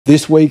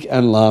This week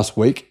and last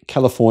week,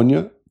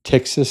 California,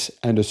 Texas,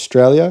 and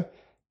Australia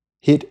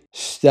hit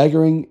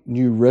staggering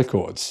new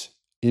records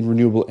in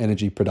renewable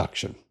energy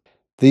production.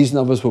 These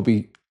numbers will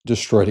be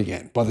destroyed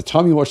again. By the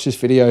time you watch this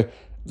video,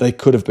 they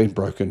could have been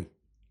broken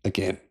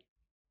again.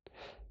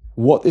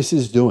 What this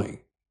is doing,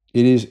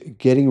 it is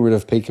getting rid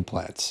of peaker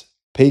plants.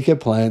 Peaker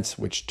plants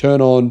which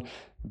turn on,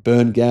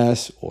 burn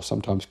gas or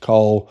sometimes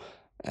coal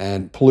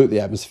and pollute the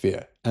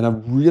atmosphere and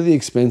are really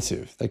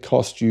expensive. They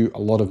cost you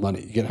a lot of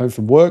money. You get home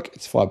from work,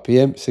 it's 5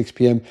 p.m., 6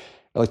 p.m.,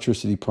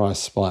 electricity price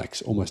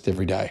spikes almost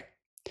every day.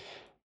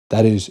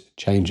 That is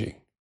changing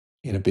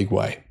in a big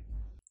way.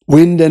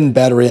 Wind and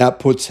battery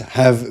outputs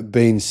have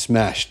been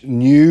smashed.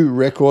 New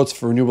records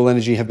for renewable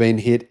energy have been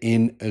hit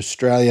in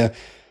Australia.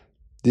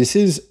 This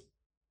is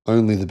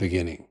only the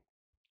beginning.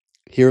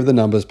 Here are the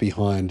numbers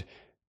behind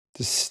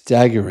the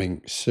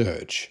staggering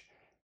surge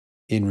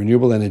in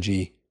renewable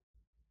energy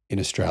in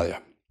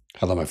Australia.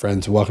 Hello, my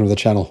friends. Welcome to the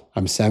channel.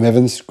 I'm Sam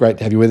Evans. Great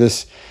to have you with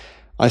us.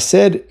 I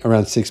said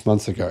around 6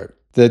 months ago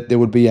that there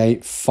would be a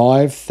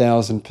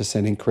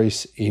 5,000%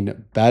 increase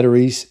in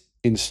batteries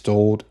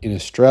installed in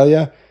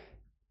Australia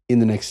in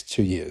the next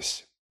 2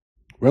 years.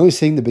 We're only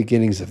seeing the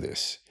beginnings of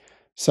this.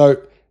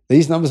 So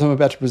these numbers I'm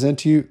about to present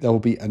to you, they will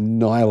be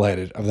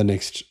annihilated over the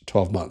next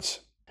 12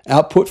 months.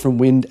 Output from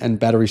wind and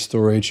battery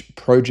storage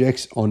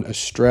projects on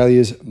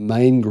Australia's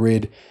main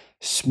grid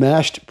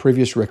smashed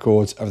previous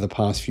records over the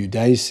past few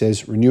days,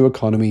 says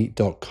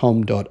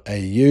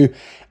reneweconomy.com.au,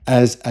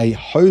 as a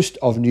host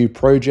of new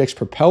projects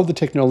propelled the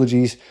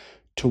technologies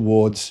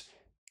towards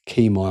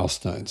key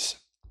milestones.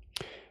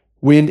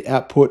 Wind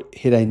output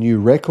hit a new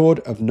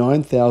record of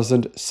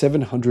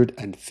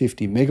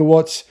 9,750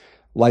 megawatts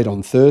late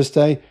on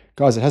Thursday.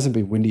 Guys, it hasn't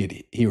been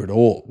windy here at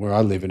all where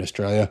I live in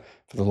Australia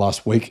for the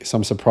last week, so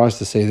I'm surprised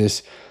to see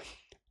this.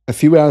 A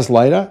few hours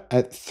later,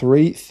 at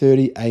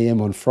 3:30 a.m.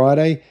 on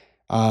Friday,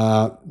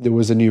 there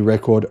was a new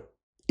record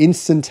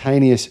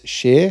instantaneous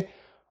share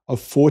of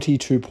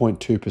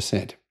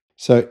 42.2%.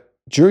 So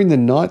during the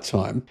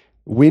nighttime,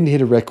 wind hit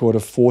a record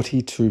of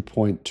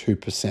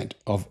 42.2%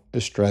 of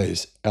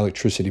Australia's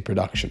electricity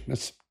production.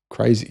 That's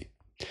crazy.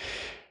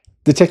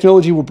 The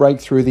technology will break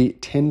through the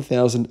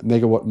 10,000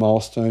 megawatt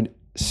milestone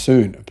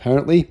soon,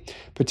 apparently,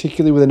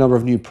 particularly with a number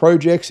of new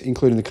projects,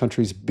 including the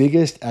country's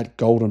biggest at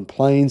Golden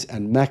Plains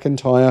and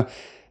McIntyre,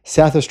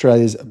 South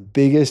Australia's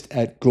biggest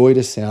at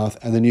Goyder South,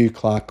 and the new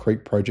Clark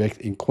Creek project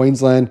in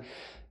Queensland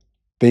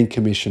being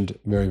commissioned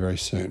very, very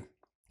soon.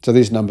 So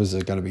these numbers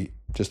are going to be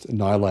just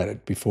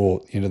annihilated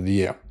before the end of the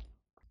year.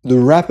 The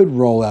rapid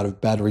rollout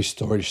of battery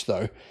storage,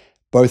 though,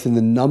 both in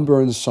the number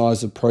and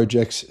size of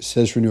projects,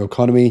 says Renew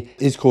Economy,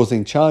 is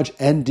causing charge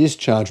and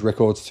discharge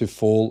records to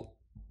fall,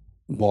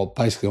 well,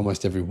 basically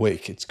almost every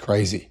week. It's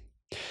crazy.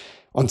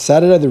 On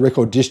Saturday, the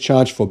record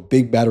discharge for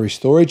big battery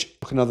storage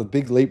took another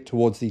big leap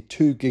towards the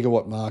 2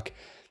 gigawatt mark,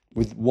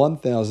 with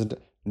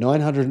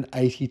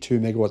 1,982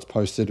 megawatts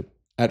posted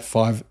at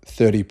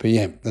 5:30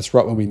 p.m. That's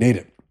right when we need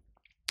it.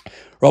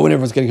 Right when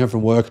everyone's getting home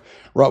from work,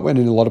 right when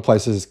in a lot of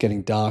places it's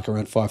getting dark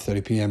around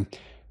 5:30 p.m.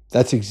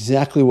 That's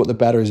exactly what the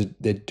batteries,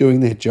 they're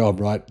doing their job,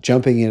 right?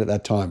 Jumping in at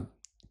that time,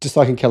 just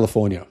like in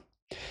California.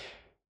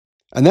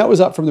 And that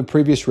was up from the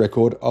previous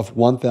record of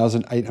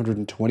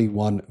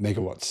 1,821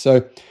 megawatts.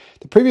 So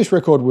the previous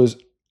record was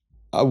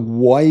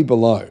way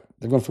below.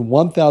 They've gone from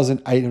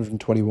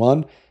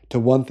 1,821 to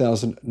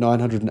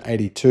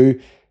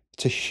 1,982.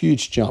 It's a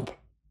huge jump.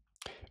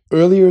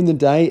 Earlier in the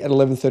day at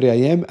 11:30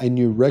 a.m., a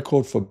new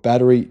record for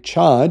battery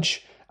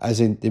charge, as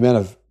in the amount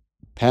of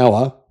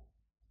power,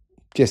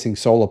 guessing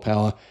solar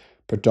power,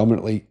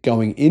 predominantly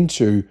going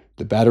into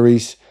the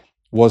batteries,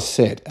 was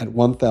set at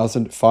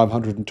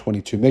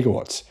 1,522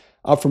 megawatts,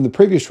 up from the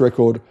previous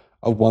record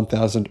of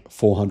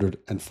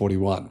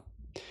 1,441.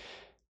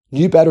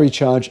 New battery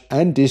charge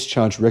and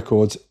discharge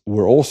records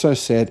were also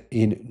set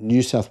in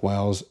New South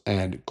Wales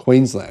and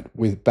Queensland,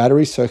 with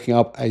batteries soaking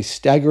up a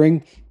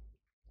staggering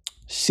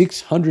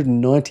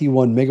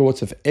 691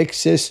 megawatts of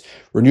excess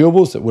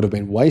renewables that would have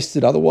been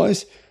wasted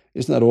otherwise.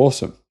 Isn't that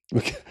awesome?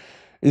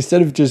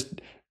 Instead of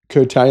just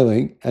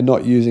curtailing and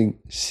not using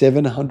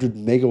 700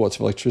 megawatts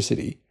of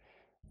electricity,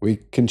 we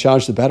can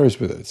charge the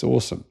batteries with it. It's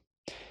awesome.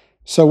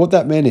 So what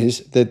that meant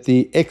is that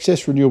the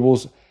excess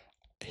renewables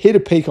hit a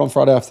peak on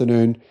Friday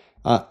afternoon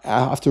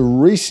after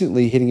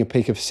recently hitting a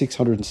peak of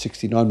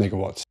 669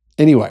 megawatts.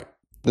 Anyway,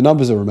 the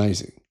numbers are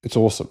amazing. It's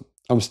awesome.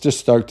 I'm just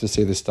stoked to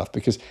see this stuff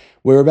because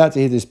we're about to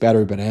hit this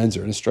battery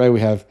bonanza. In Australia,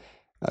 we have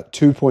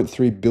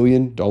 $2.3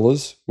 billion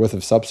worth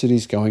of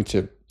subsidies going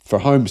for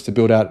homes to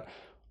build out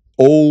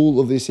all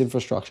of this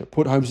infrastructure,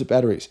 put homes with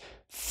batteries.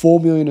 4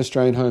 million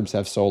Australian homes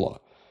have solar.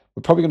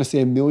 We're probably going to see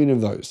 1 million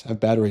of those have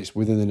batteries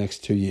within the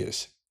next 2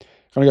 years.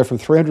 Going to go from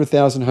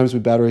 300,000 homes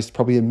with batteries to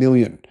probably 1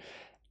 million.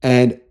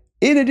 And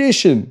in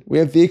addition, we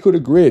have vehicle to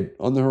grid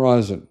on the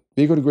horizon.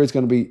 Vehicle to grid is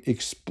going to be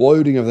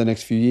exploding over the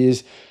next few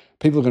years.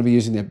 People are going to be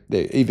using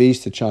their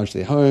EVs to charge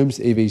their homes,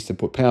 EVs to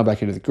put power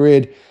back into the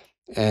grid,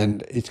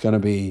 and it's going to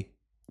be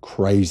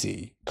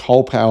crazy.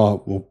 Coal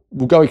power will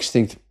go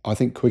extinct, I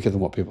think, quicker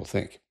than what people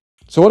think.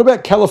 So what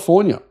about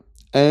California?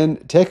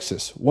 And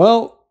Texas,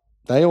 well,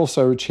 they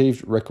also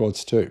achieved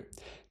records too.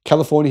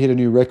 California hit a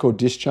new record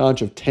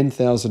discharge of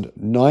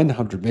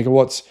 10,900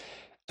 megawatts,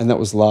 and that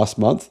was last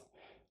month.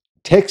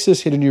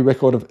 Texas hit a new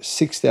record of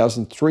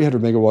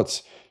 6,300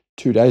 megawatts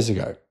 2 days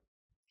ago.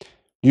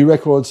 New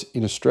records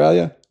in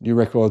Australia, new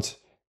records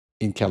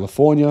in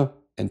California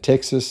and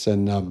Texas.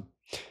 And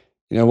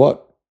you know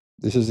what?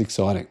 This is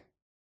exciting.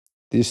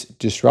 This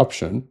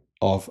disruption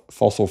of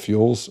fossil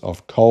fuels,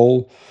 of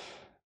coal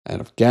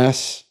and of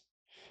gas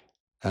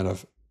and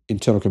of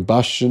internal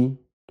combustion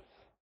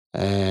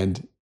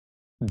and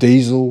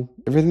diesel,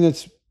 everything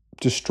that's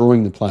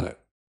destroying the planet,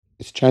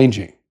 it's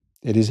changing.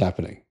 It is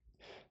happening.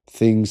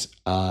 Things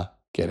are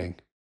getting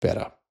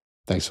better.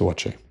 Thanks for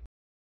watching.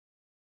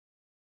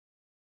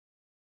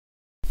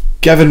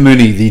 Gavin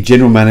Mooney, the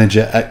general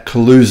manager at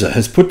Kaluza,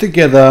 has put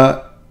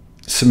together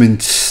some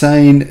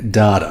insane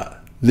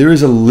data. There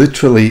is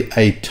literally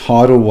a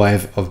tidal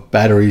wave of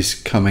batteries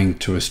coming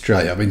to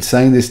Australia. I've been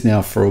saying this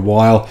now for a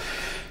while,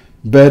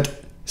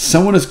 but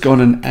someone has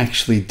gone and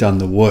actually done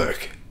the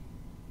work.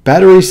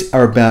 Batteries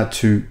are about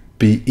to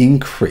be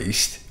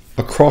increased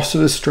across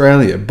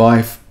Australia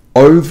by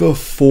over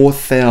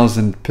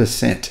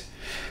 4,000%.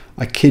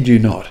 I kid you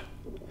not.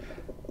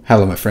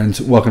 Hello, my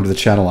friends. Welcome to the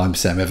channel. I'm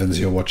Sam Evans.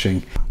 You're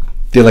watching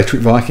The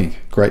Electric Viking.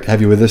 Great to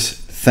have you with us.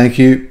 Thank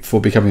you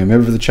for becoming a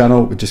member of the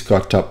channel. We just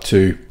got up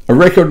to a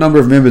record number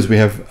of members. We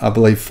have, I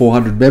believe,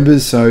 400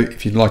 members. So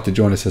if you'd like to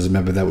join us as a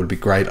member, that would be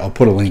great. I'll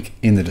put a link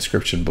in the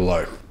description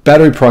below.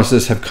 Battery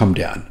prices have come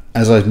down.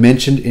 As I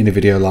mentioned in a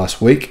video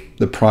last week,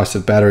 the price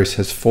of batteries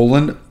has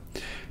fallen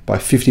by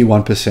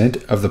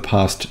 51% over the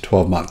past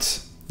 12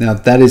 months. Now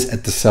that is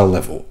at the cell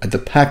level. At the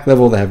pack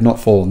level, they have not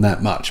fallen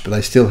that much, but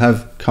they still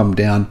have come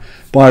down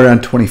by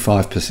around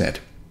 25%.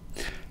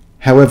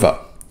 However,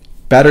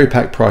 battery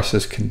pack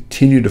prices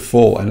continue to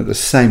fall, and at the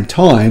same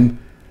time,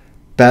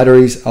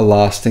 batteries are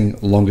lasting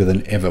longer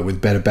than ever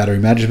with better battery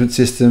management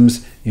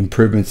systems,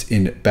 improvements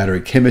in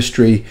battery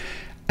chemistry,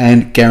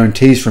 and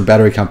guarantees from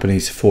battery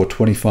companies for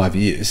 25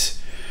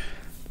 years.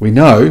 We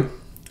know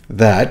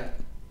that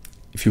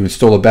if you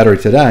install a battery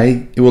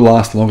today, it will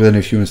last longer than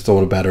if you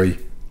installed a battery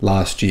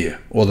last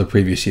year or the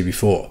previous year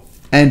before.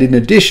 And in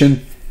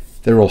addition,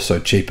 they're also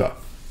cheaper.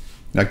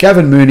 Now,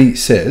 Gavin Mooney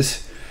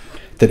says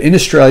that in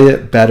Australia,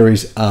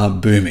 batteries are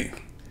booming.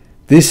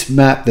 This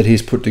map that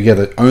he's put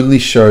together only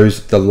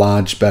shows the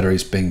large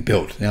batteries being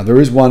built. Now,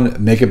 there is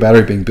one mega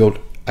battery being built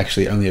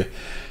actually only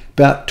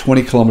about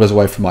 20 kilometers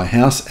away from my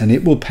house, and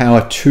it will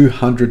power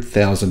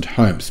 200,000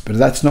 homes. But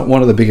that's not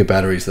one of the bigger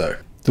batteries though.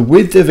 The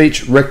width of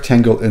each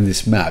rectangle in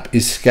this map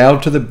is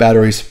scaled to the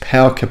battery's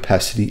power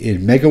capacity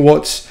in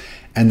megawatts,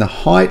 and the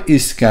height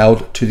is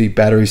scaled to the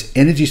battery's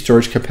energy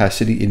storage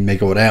capacity in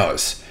megawatt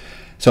hours.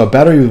 So a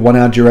battery with 1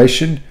 hour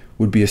duration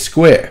would be a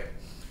square.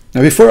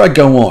 Now, before I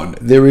go on,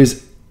 there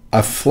is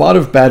a flood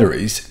of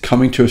batteries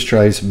coming to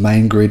Australia's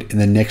main grid in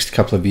the next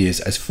couple of years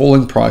as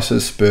falling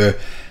prices spur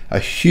a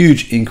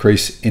huge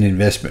increase in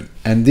investment.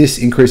 And this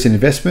increase in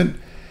investment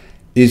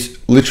is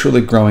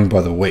literally growing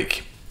by the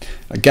week.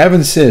 Now,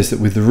 Gavin says that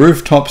with the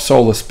rooftop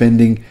solar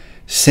spending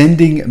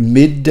sending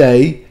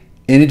midday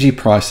energy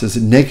prices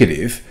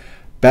negative,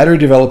 battery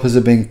developers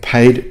are being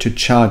paid to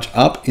charge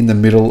up in the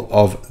middle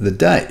of the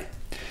day.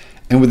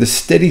 And with a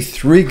steady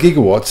 3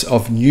 gigawatts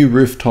of new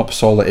rooftop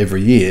solar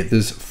every year,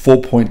 there's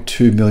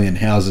 4.2 million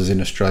houses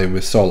in Australia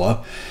with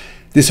solar,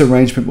 this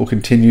arrangement will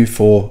continue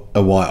for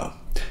a while,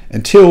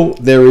 until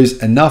there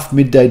is enough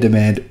midday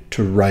demand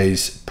to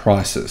raise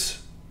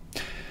prices.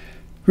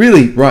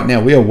 Really, right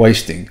now, we are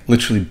wasting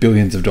literally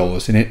billions of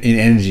dollars in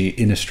energy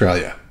in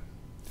Australia.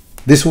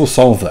 This will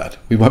solve that.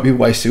 We won't be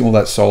wasting all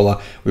that solar.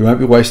 We won't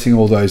be wasting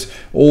all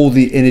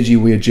the energy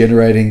we are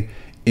generating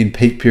in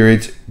peak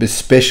periods,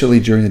 especially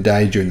during the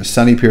day, during the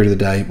sunny period of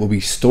the day. We'll be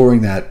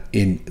storing that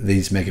in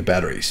these mega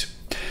batteries.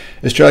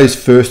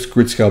 Australia's first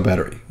grid-scale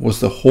battery was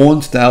the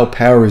Hornsdale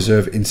Power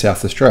Reserve in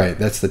South Australia.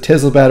 That's the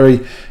Tesla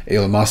battery.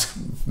 Elon Musk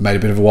made a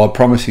bit of a wild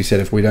promise. He said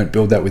if we don't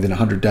build that within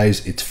 100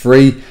 days, it's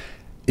free.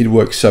 It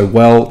works so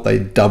well, they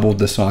doubled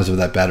the size of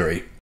that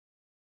battery.